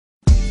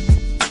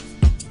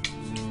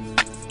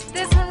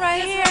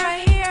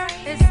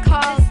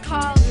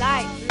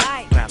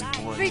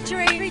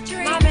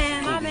featuring my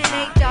man,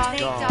 Nate Dogg.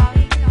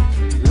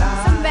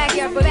 Some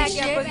backyard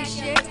boogie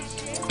shit.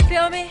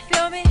 Feel me?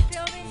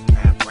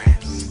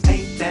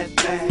 Ain't that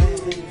bad?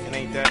 It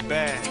ain't that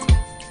bad.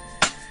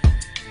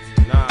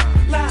 Nah.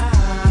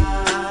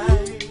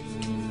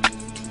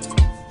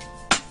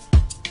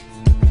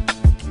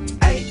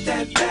 Ain't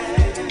that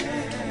bad?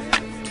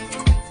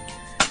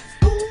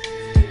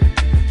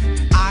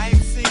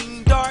 I've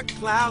seen dark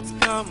clouds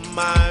come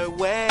my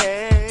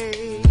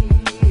way.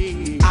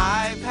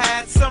 I've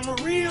had some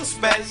real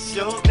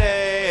special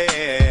days.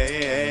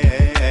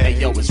 Hey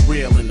yo, it's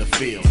real in the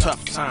field,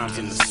 tough times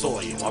in the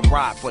soil. I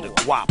ride for the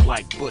guap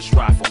like Bush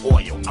ride for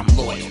oil. I'm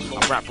loyal,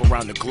 I wrap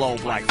around the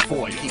globe like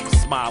foil. Keep a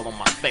smile on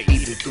my face,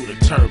 even through the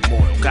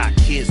turmoil. Got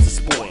kids to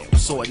spoil,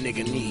 so a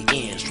nigga need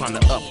ends. Trying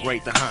to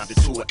upgrade the Honda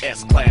to a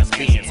S-Class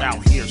Benz.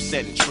 Out here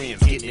setting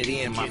trends, getting it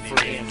in, my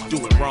friend.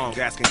 Doing wrong,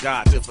 asking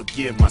God to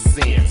forgive my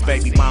sins.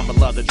 Baby mama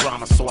love the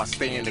drama, so I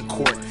stay in the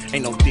court.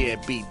 Ain't no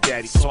deadbeat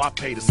daddy, so I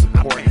pay the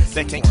support.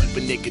 They can't keep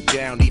a nigga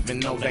down even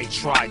though they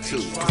try to.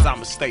 Cause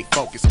I'ma stay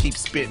focused, keep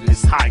spitting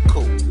this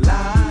haiku.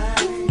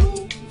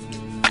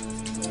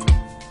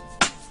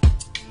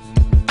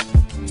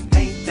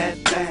 Ain't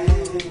that bad?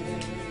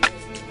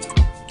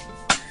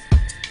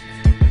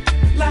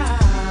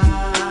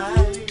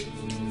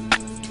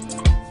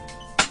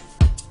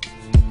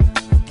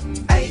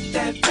 Ain't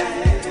that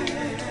bad?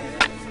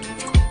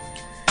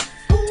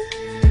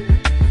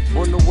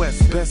 On the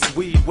west, best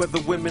weed, where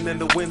the women and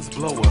the winds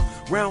blower.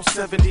 Round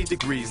 70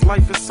 degrees,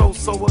 life is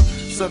so-soer.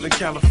 Southern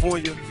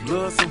California,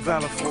 love some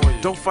valor for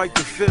you. Don't fight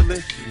the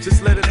feeling,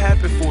 just let it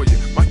happen for you.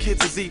 My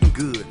kids is eating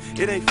good,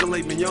 it ain't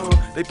filet mignon.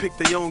 They pick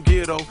their own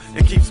gear though,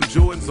 and keep some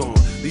Jordans on.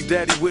 These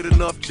daddy with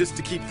enough just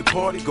to keep the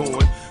party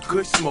going.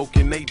 Good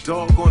smoking, they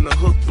dog on the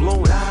hook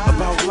blowing.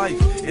 About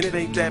life, and it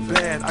ain't that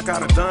bad. I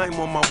got a dime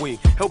on my wing,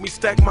 help me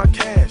stack my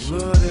cash.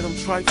 Love that I'm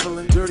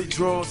trifling, dirty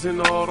draws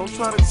and all. Don't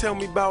try to tell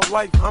me about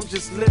life, I'm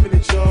just living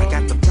it, y'all. I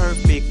got the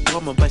perfect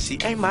woman, but she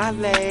ain't my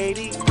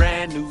lady.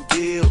 Brand new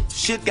deal,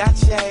 shit got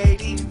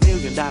shady. $1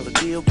 million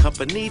deal,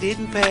 company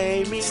didn't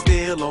pay me.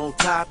 Still on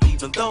top,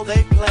 even though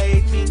they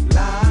played me.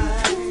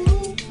 Lie.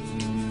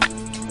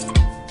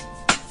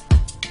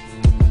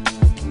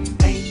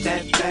 Ain't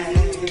that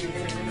bad?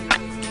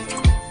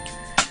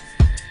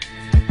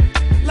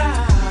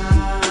 Lie.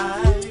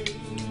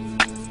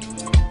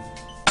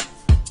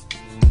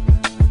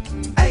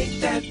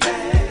 Ain't that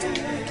bad?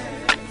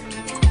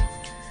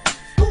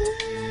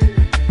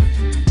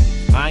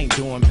 I ain't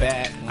doing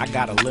bad, I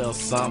got a little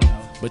something.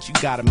 But you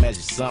gotta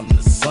measure something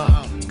to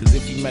something. Cause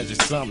if you measure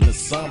something to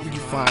something, you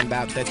find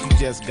out that you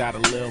just got a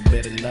little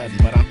bit of nothing.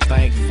 But I'm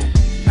thankful,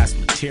 that's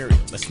material,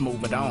 let's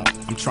move it on.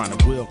 I'm trying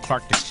to Will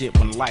Clark the shit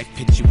when life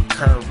hits you a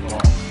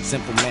curveball.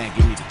 Simple man,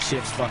 give me the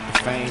chips, fuck the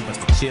fame. But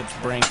the chips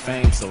bring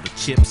fame, so the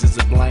chips is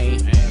a blame.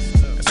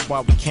 That's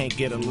why we can't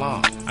get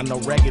along. I know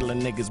regular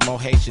niggas more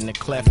Haitian than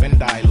Clef and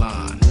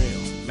Dylon.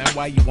 Man,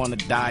 why you wanna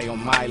die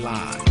on my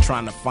line?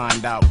 Trying to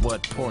find out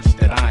what porch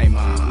that I'm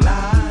on.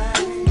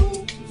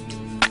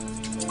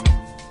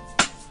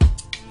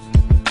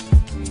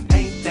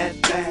 Ain't that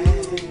bad?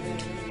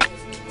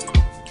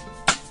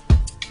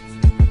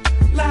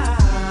 Lie.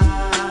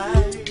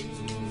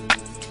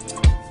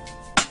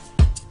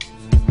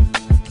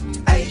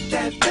 Ain't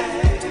that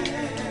bad?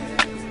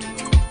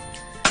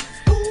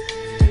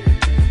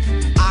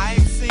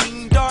 I've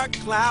seen dark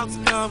clouds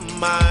come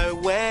my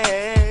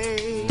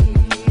way.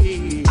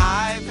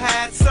 I've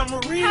had some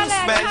real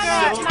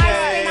special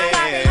days.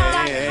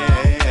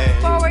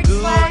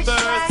 Good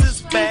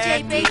versus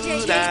bad,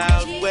 good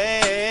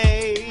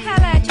outweigh.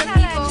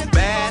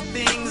 Bad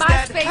things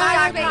that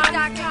happen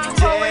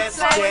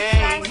just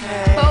can't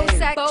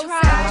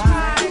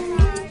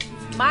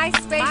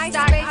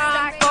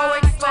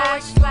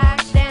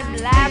MySpace.com/them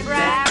lab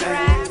rap.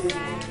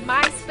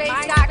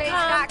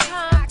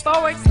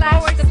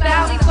 MySpace.com/the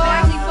Valley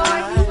Boy.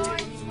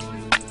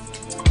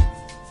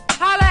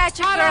 Holla at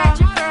your girl.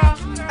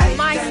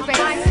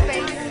 MySpace.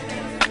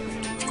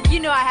 You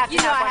know I have to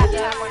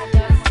have one of them.